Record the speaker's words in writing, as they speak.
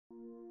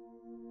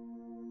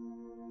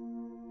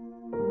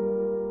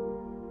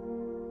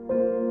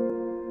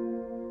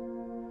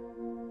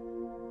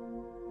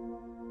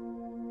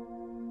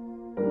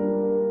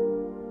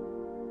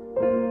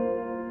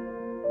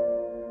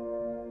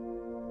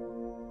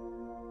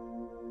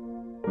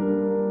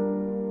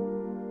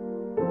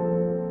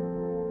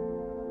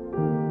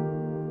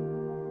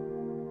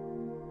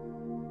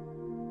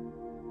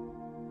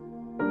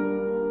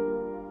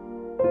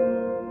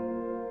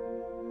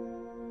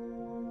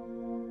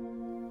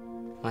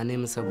My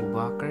name is Abu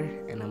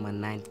Bakr, and I'm a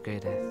 9th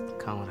grader at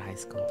Cottonwood High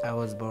School. I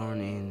was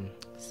born in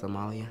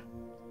Somalia.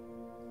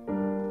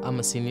 I'm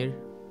a senior,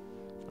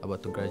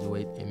 about to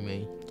graduate in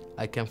May.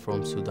 I came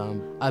from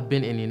Sudan. I've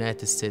been in the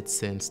United States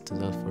since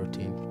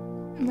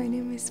 2014. My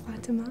name is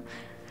Fatima.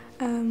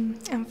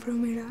 I'm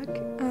from Iraq,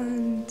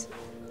 and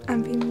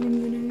I've been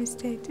in the United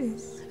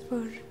States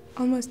for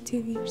almost 2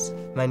 years.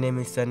 My name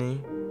is Sunny.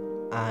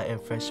 I am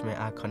freshman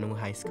at Cottonwood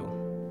High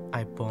School.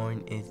 I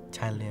born in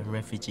Thailand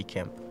refugee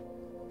camp.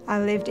 I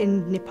lived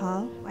in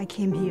Nepal. I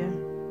came here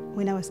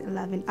when I was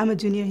 11. I'm a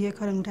junior here at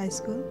Cottonwood High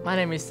School. My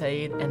name is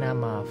Saeed, and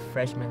I'm a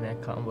freshman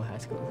at Cottonwood High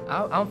School.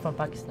 I'm from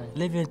Pakistan.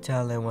 Living in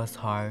Thailand was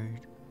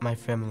hard. My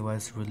family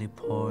was really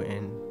poor,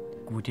 and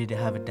we didn't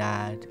have a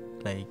dad,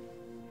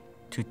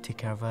 to take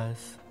care of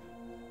us.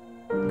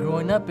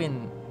 Growing up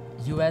in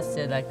U.S.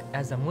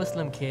 as a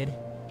Muslim kid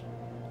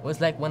was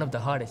like one of the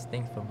hardest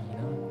things for me,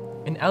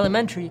 In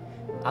elementary,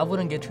 I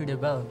wouldn't get treated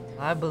well.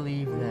 I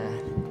believe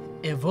that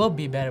it will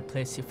be a better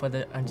place for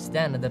the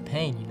understand the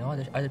pain,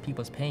 other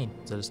people's pain.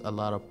 There's a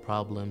lot of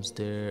problems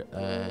there,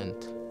 and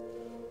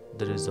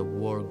there is a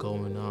war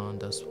going on.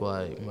 That's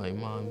why my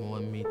mom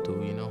wanted me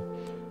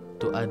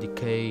to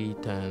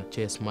educate and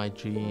chase my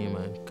dream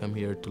and come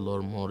here to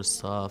learn more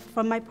stuff.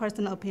 From my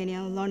personal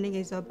opinion, learning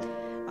is a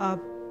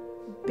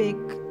big,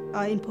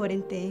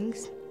 important thing.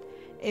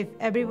 If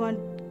everyone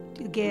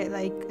get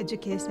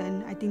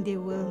education, I think they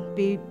will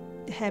be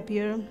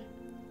happier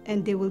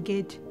and they will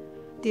get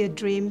their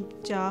dream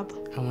job.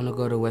 I want to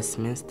go to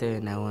Westminster,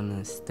 and I want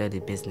to study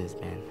business,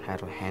 man, how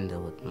to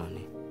handle with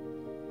money.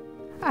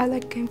 I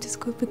came to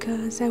school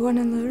because I want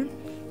to learn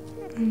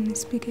and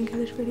speak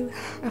English very well.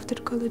 After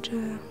college,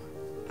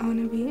 I want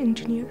to be an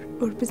engineer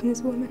or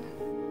businesswoman.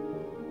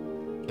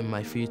 In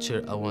my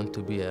future, I want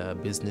to be a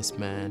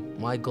businessman.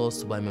 My goal is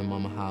to buy my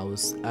mom a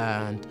house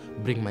and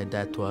bring my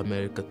dad to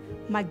America.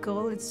 My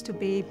goal is to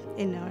be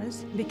a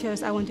nurse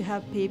because I want to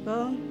help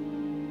people.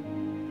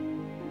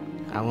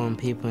 I want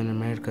people in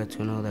America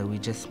to know that we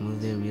just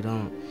moved here. We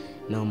don't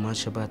know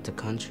much about the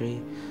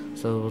country,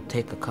 so it will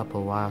take a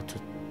couple while to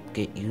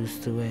get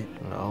used to it.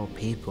 We're all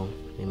people.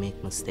 We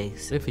make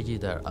mistakes.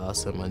 Refugees are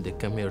awesome, and they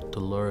come here to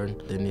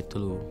learn. They need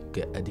to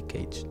get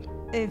educated.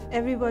 If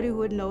everybody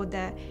would know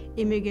that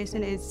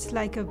immigration is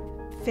like a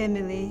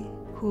family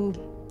who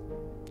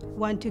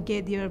want to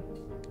get their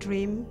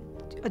dream,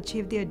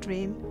 achieve their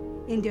dream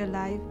in their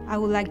life, I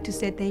would like to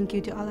say thank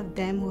you to all of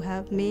them who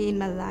helped me in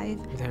my life.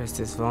 There's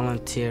this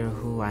volunteer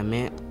who I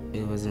met.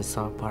 It was in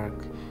South Park,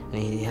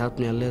 and he helped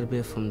me a little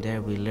bit. From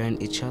there, we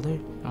learned each other.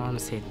 I want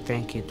to say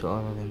thank you to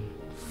all of them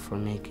for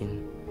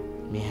making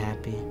me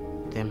happy,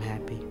 them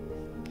happy.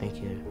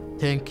 Thank you.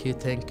 Thank you.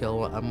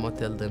 I'm gonna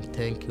tell them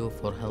thank you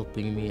for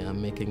helping me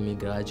and making me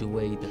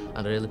graduate.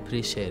 I really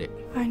appreciate it.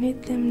 I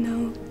need them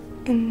now.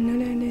 In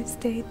the United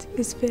States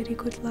is very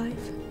good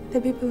life. The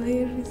people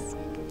here is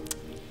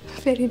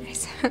very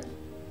nice.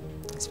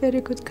 It's very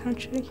good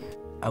country.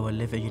 I will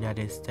live in the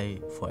United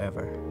States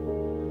forever.